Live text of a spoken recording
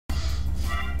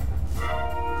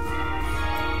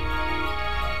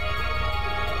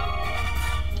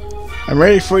I'm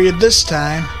ready for you this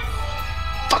time.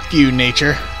 Fuck you,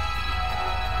 nature.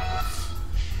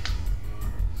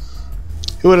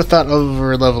 Who would have thought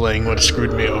over-leveling would have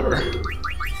screwed me over?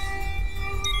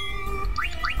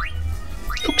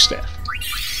 Oak staff.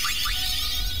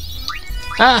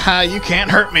 Haha, you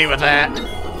can't hurt me with that.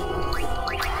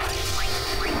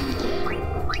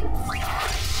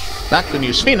 Not gonna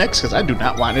use Phoenix, because I do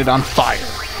not want it on fire.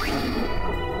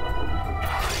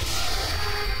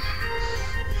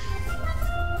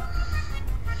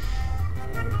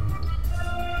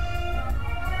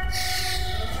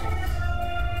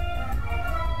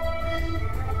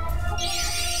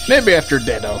 Maybe after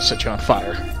dead I'll set you on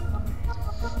fire.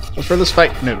 But for this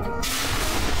fight, no.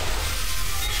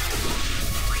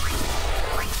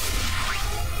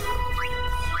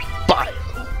 Bio.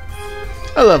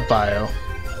 I love Bio.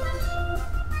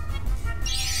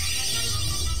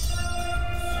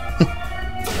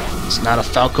 It's not a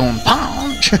Falcon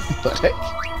Punch, but hey.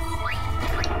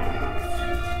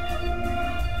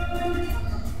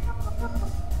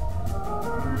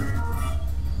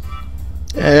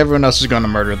 Yeah, everyone else is going to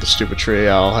murder the stupid tree.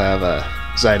 I'll have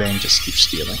Zidane just keep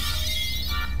stealing.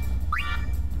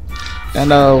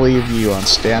 And I'll leave you on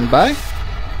standby.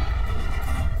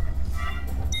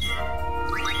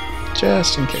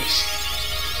 Just in case.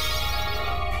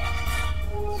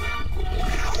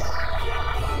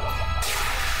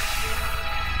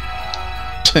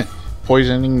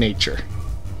 Poisoning nature.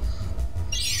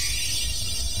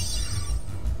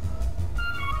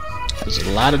 There's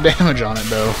a lot of damage on it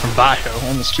though from Bio,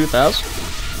 almost 2,000.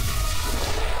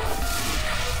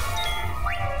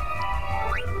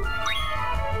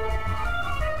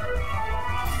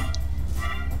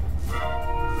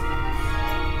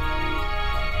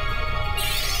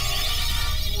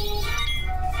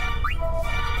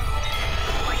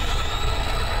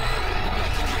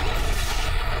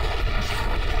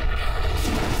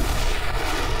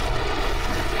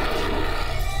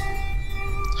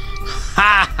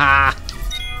 Ha ha!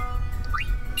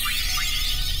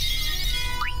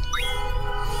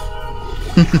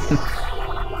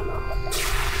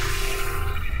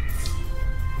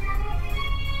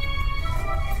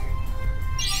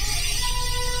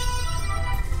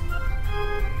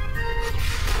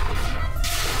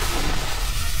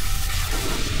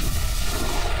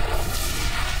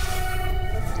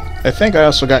 I think I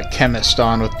also got Chemist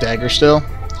on with Dagger still,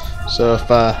 so if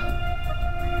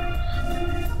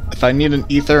I need an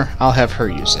ether, I'll have her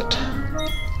use it.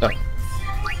 Oh.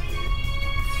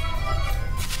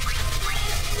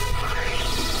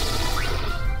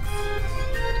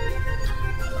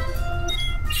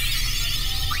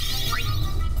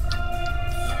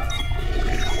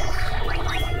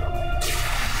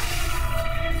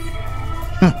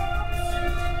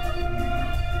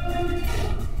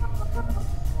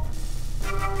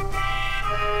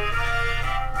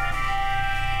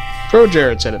 Pro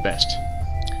Jared said it best.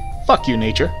 Fuck you,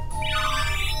 nature.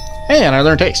 Hey, and I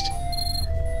learned haste.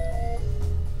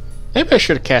 Maybe I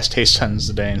should have cast haste tons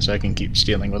today so I can keep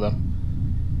stealing with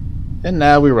them. And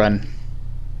now we run.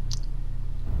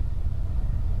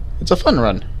 It's a fun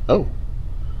run. Oh.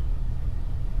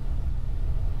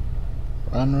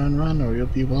 Run, run, run, or you'll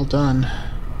be well done.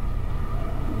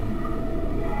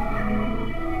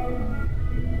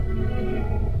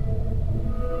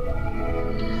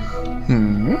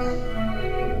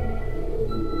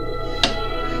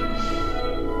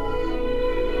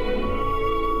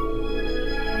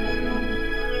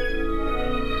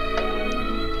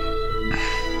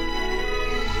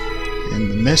 And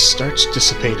the mist starts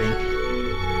dissipating.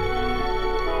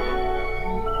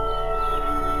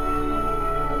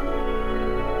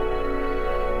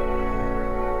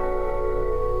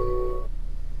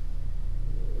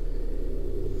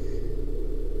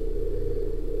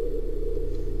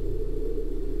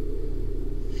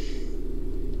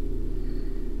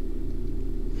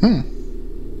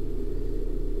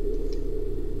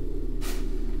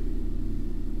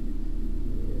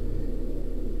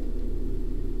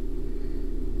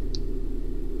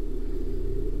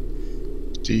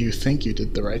 Do you think you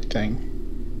did the right thing?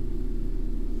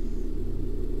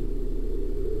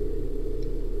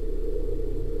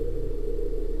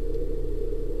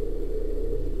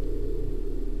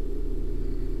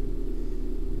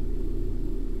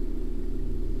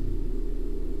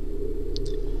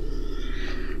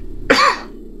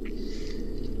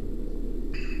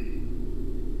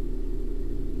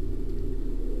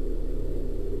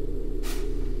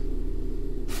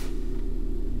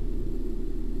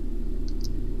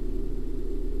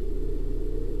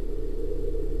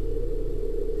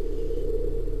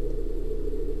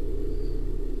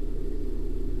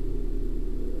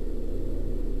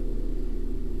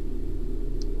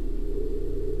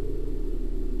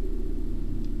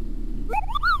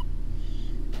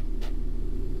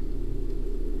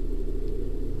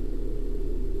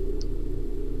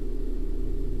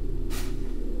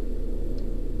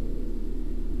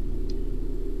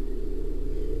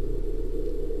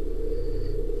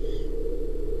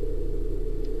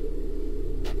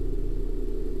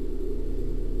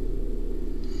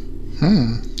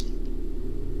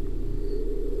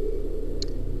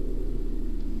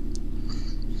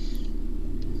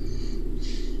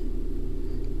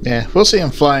 Yeah, we'll see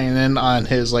him flying in on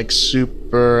his like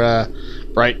super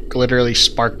bright, glittery,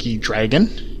 sparky dragon.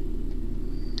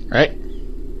 Right?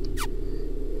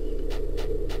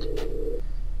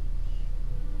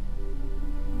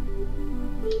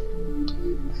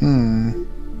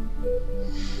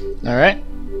 Alright.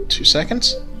 2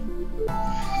 seconds.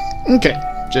 Okay.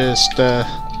 Just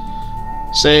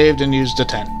saved and used a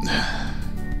tent.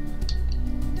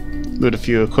 Moved a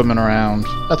few equipment around.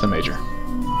 Nothing major.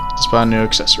 Spawn new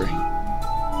accessory.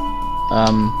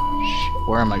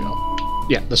 Where am I going?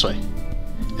 Yeah, this way.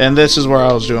 And this is where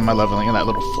I was doing my leveling in that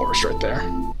little forest right there.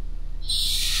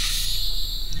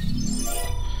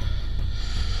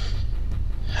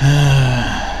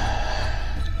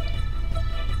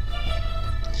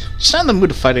 Just not in the mood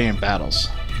to fight any battles.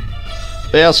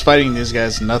 But I was fighting these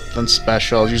guys, nothing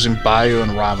special. I was using Bayu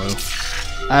and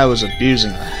Ramu. I was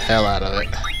abusing the hell out of it.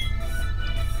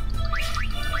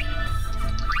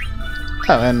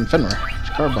 Oh, and Fenrir.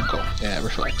 Carbuncle. Yeah,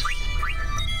 reflect.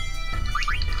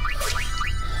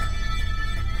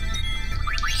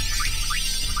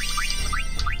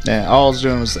 Yeah, all I was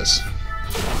doing was this.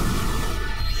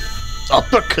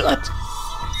 Uppercut!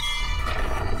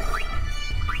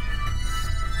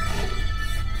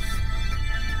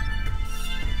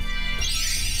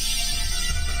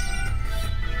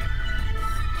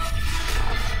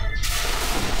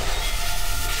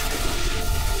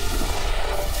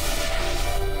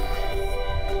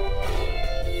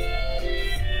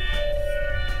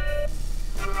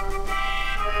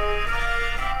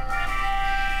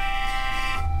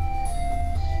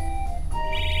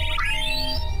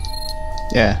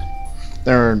 Yeah,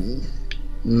 they're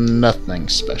nothing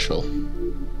special.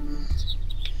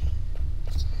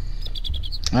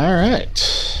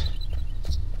 Alright.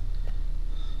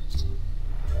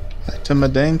 Back to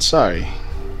Madain Sari.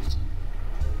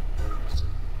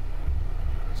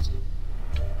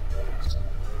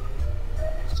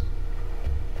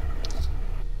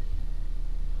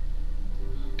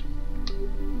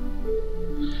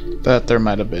 Thought there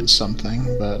might have been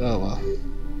something, but oh well.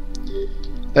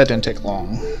 That didn't take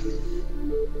long.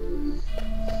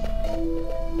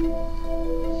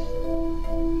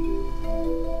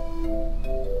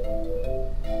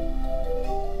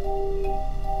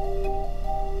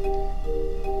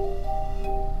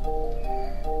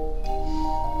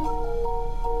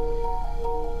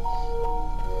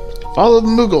 Follow the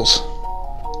Mughals.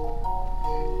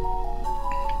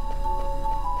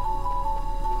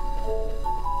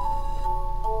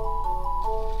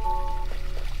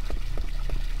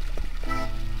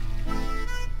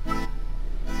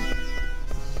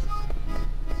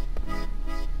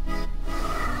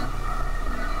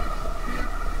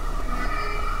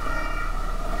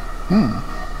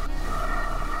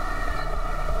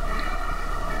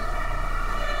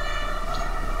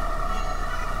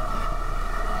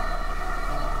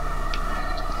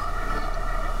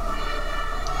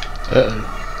 Uh-oh.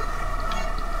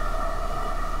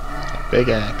 Big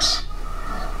axe.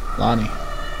 Lonnie.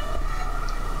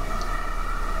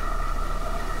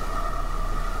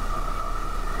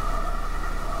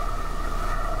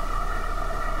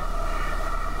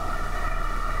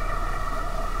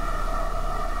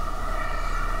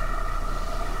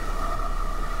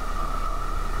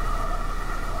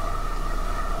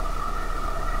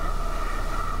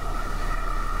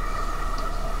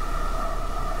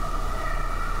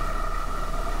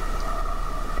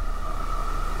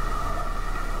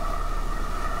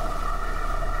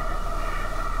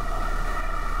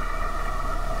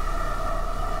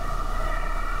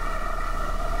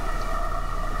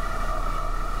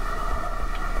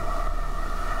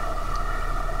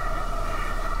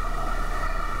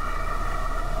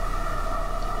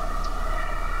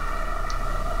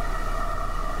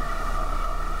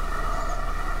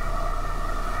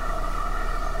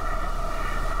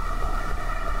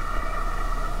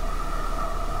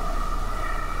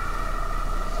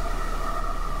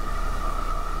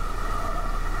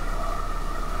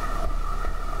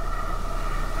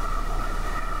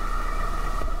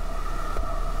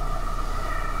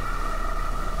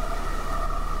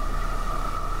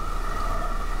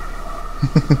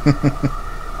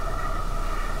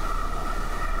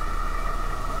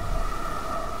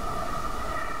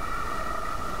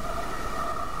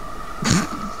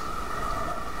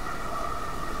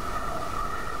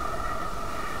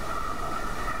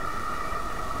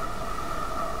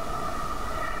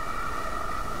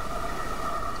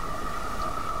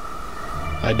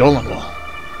 Idolable.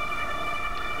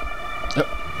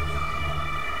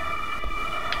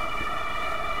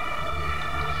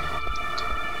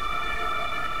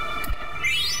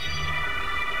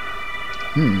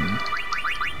 Hmm.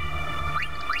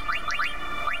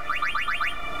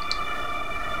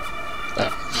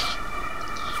 Oh.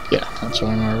 Yeah, that's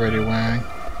what I'm already wearing.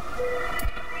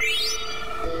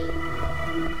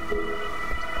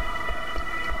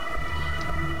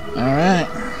 Alright.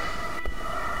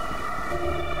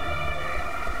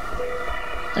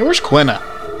 Hey, where's Quina?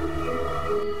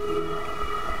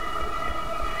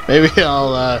 Maybe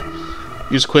I'll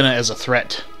use Quina as a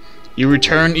threat. You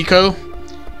return, Eco,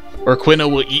 or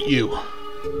Quina will eat you.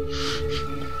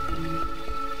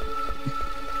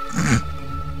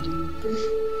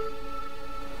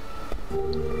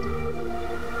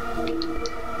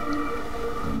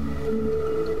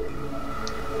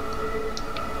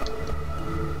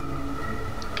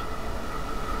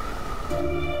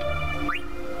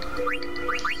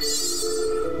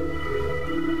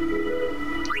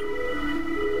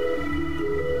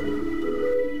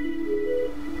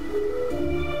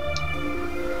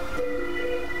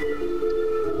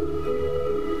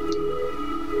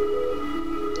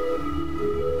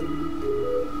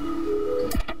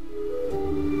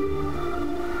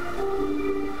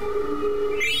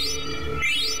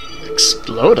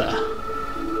 Exploda.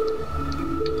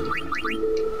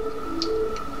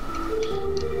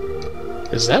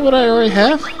 Is that what I already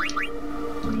have?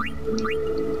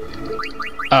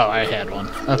 Oh, I had one.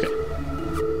 Okay.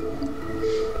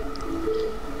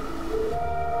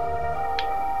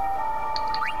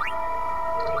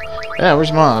 Yeah,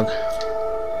 where's Mog?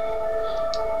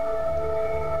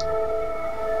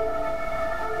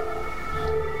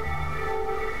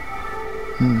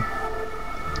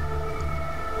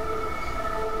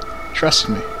 Trust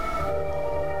me.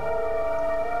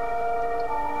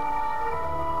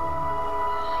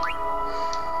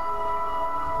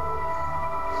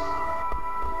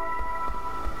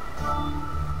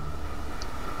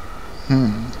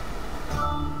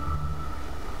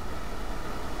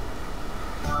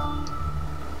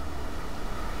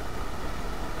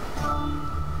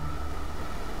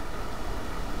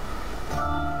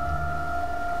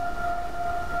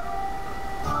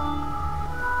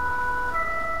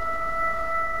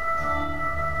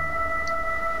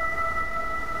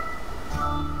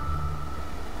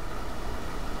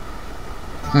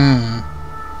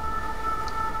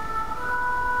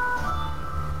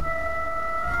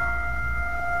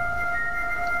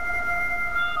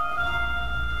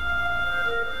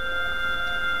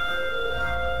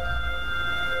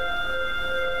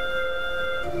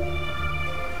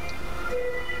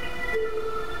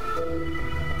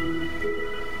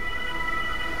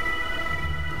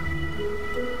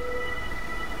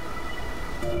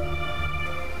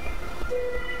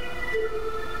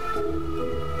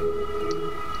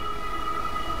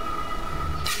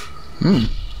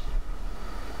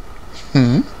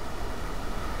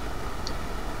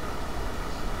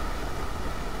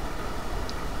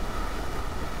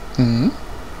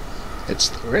 It's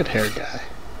the red hair guy.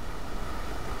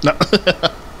 No.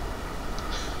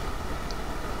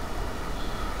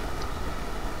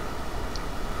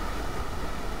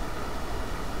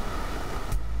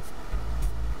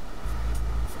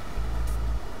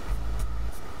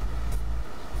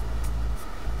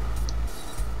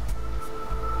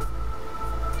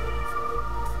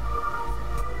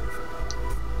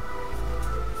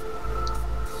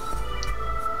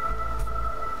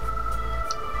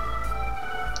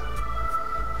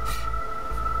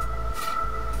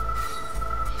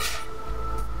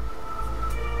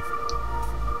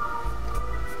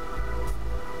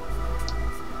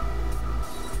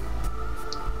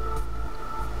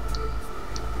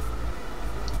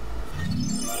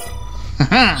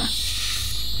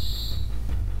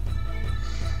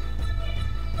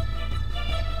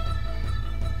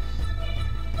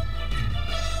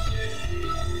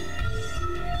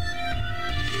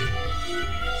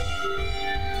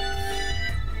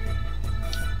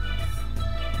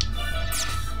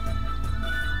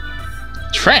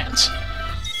 Trance.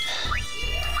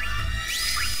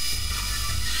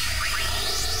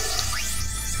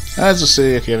 Let's just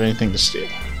see if you have anything to steal.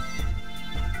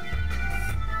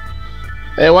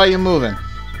 Hey, why are you moving?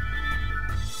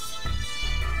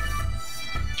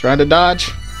 Trying to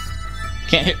dodge?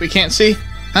 Can't hit, we can't see?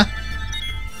 Huh?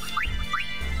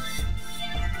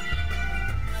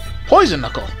 Poison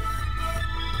Knuckle.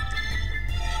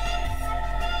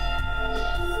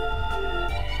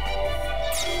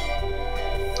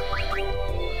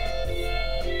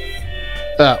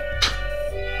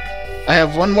 I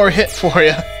have one more hit for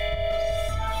you.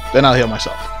 Then I'll heal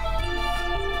myself.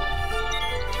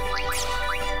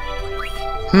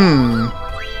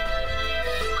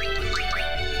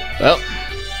 Well,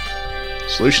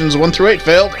 solutions 1 through 8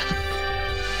 failed.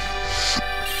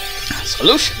 So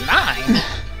Evolution 9?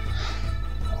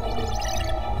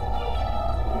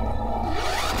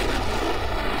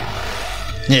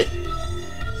 Yeah.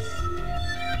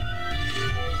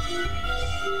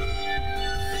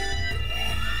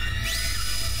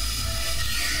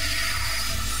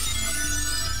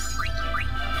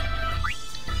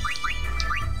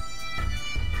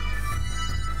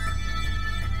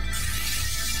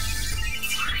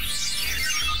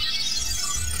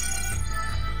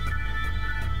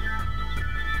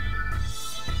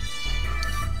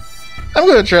 I'm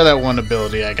gonna try that one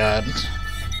ability I got.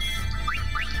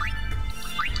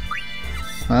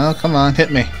 Well, come on,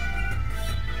 hit me.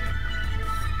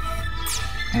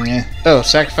 Yeah. Oh,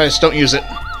 sacrifice, don't use it.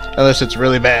 Unless it's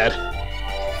really bad.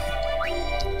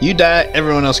 You die,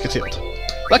 everyone else gets healed.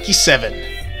 Lucky 7.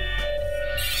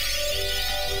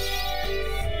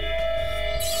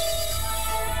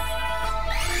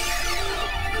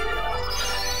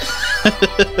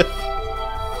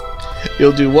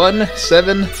 You'll do 1,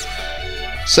 7,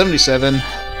 77,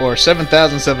 or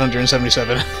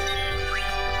 7,777.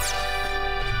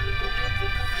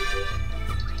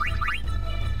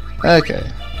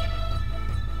 Okay.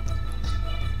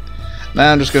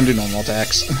 Now I'm just gonna do normal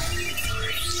attacks.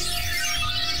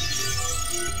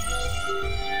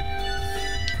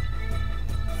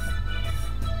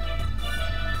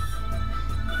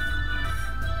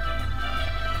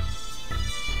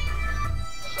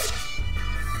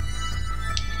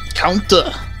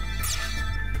 Counter!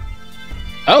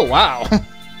 Oh, wow!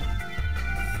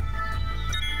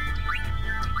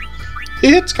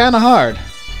 He hits kinda hard.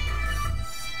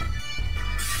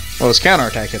 Well, his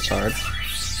counterattack hits hard.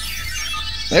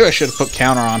 Maybe I should have put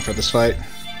counter on for this fight.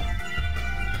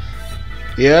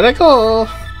 Here I go!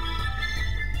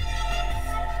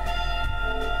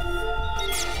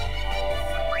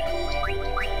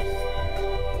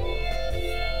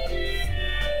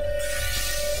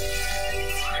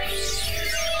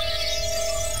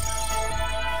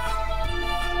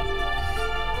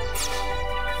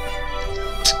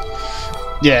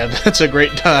 Yeah, that's a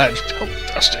great dodge. Belt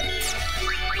busting.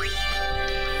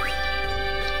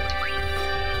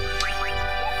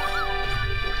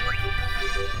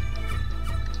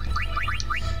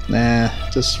 Nah,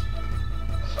 just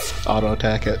auto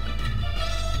attack it.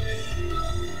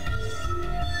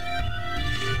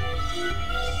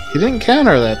 He didn't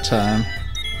counter that time.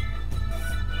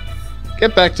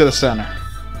 Get back to the center.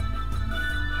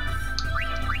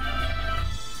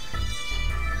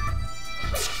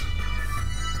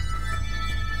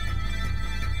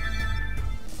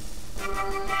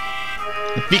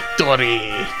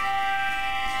 Victory!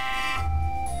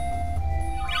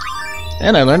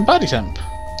 And I learned body temp.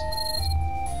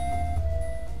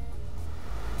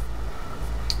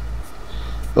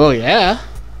 Oh yeah.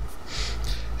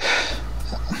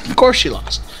 Of course you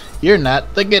lost. You're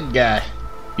not the good guy.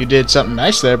 You did something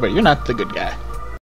nice there, but you're not the good guy.